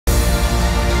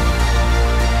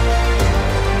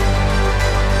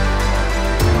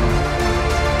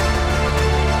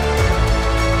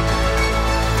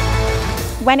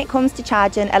When it comes to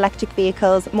charging electric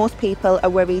vehicles, most people are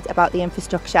worried about the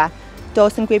infrastructure.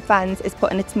 Dawsongroup Vans is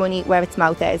putting its money where its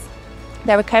mouth is.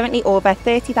 There are currently over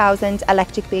 30,000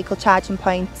 electric vehicle charging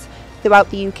points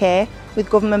throughout the UK, with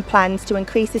government plans to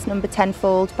increase this number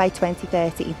tenfold by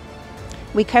 2030.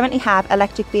 We currently have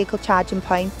electric vehicle charging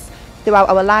points throughout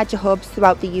our larger hubs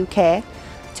throughout the UK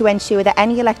to ensure that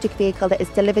any electric vehicle that is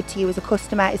delivered to you as a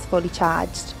customer is fully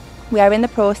charged. We are in the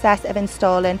process of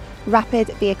installing rapid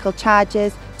vehicle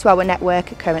chargers to our network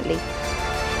currently.